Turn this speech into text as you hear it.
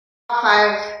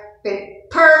I've been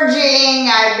purging,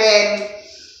 I've been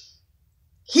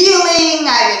healing,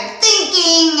 I've been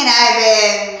thinking, and I've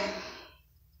been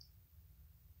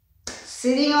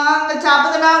sitting on the top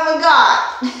of the mountain with God.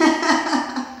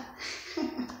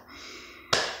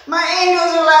 My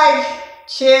angels are like,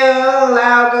 chill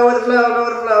out, go with the flow, go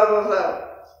with the flow, go with the flow.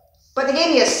 But they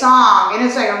gave me a song, and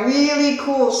it's like a really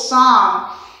cool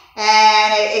song.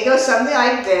 And it goes something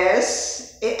like this.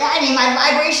 My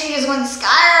vibration just went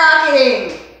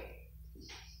skyrocketing.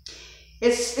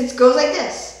 It goes like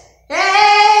this.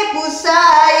 Hey,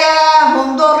 Pusaya,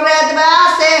 Hondo Red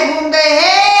Base, Hunde,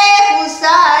 hey,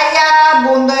 Pusaya,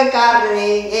 Bondo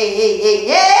Carre, hey,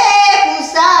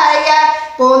 Pusaya,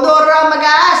 Bondo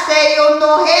Ramagase,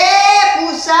 Yondo, hey,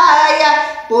 Pusaya,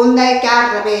 Bondo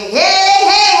Carre, hey,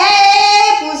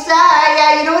 Pusaya.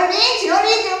 You know what it means? You know what it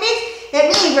means? It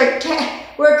means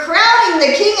we're crowning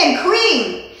the king and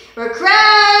queen. We're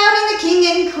crowning the king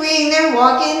and queen. They're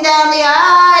walking down the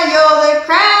aisle. They're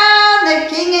crowning the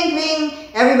king and queen.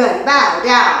 Everybody bow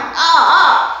down.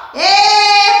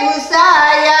 Hey,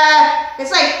 Pusaya.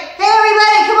 It's like, hey,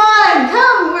 everybody, come on.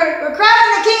 Come. We're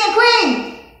crowning the king and queen.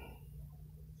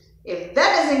 If that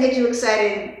doesn't get you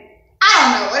excited, I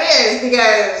don't know what is,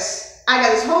 because I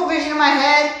got this whole vision in my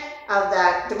head of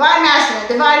the divine masculine,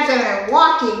 divine feminine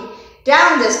walking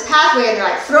down this pathway, and they're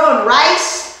like throwing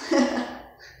rice.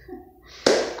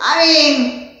 I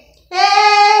mean,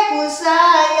 hey,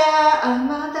 Pusaya,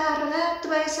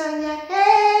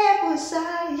 hey,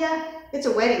 Pusaya. It's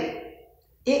a wedding.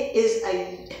 It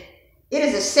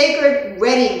is a sacred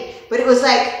wedding, but it was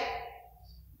like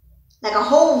a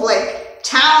whole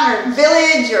town or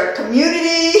village or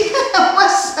community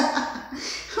was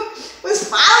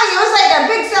smiling. It was like a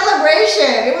big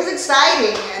celebration. It was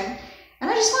exciting, and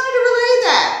I just wanted to relay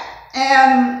that.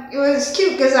 And it was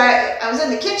cute because I was in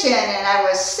the kitchen and I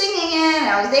was singing and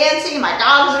I was dancing and my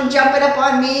dogs were jumping up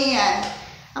on me, and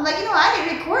I'm like, I need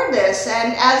to record this.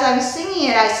 And as I'm singing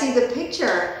it, I see the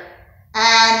picture,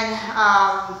 and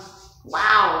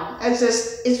wow, it's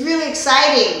really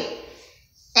exciting.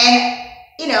 And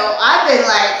I've been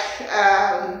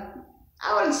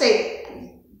I wouldn't say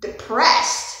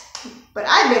depressed, but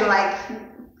I've been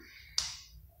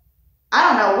I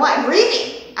don't know what,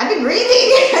 grieving. I've been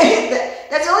grieving.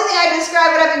 That's the only thing I can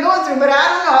describe what I've been going through. But I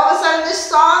don't know, all of a sudden this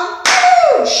song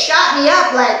shot me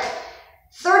up like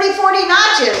 30, 40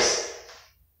 notches.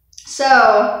 So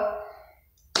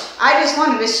I just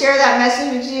wanted to share that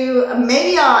message with you.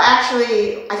 Maybe I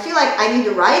feel like I need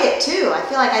to write it too. I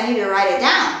feel like I need to write it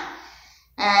down.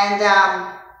 And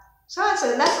so that's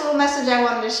a little message I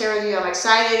wanted to share with you. I'm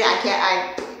excited.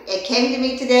 It came to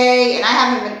me today, and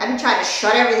I've been trying to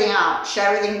shut everything out, shut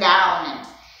everything down. And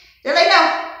they're like,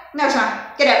 no,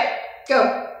 Shawna, get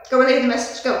up, go relay the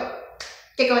message, go,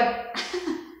 get going.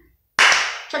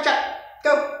 Chop,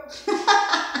 go.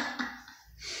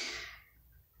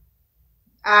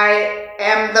 I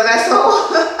am the vessel.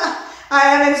 I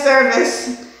am in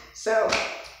service. So,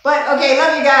 but okay,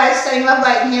 love you guys, sending love,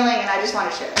 light, and healing, and I just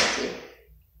want to share that with you.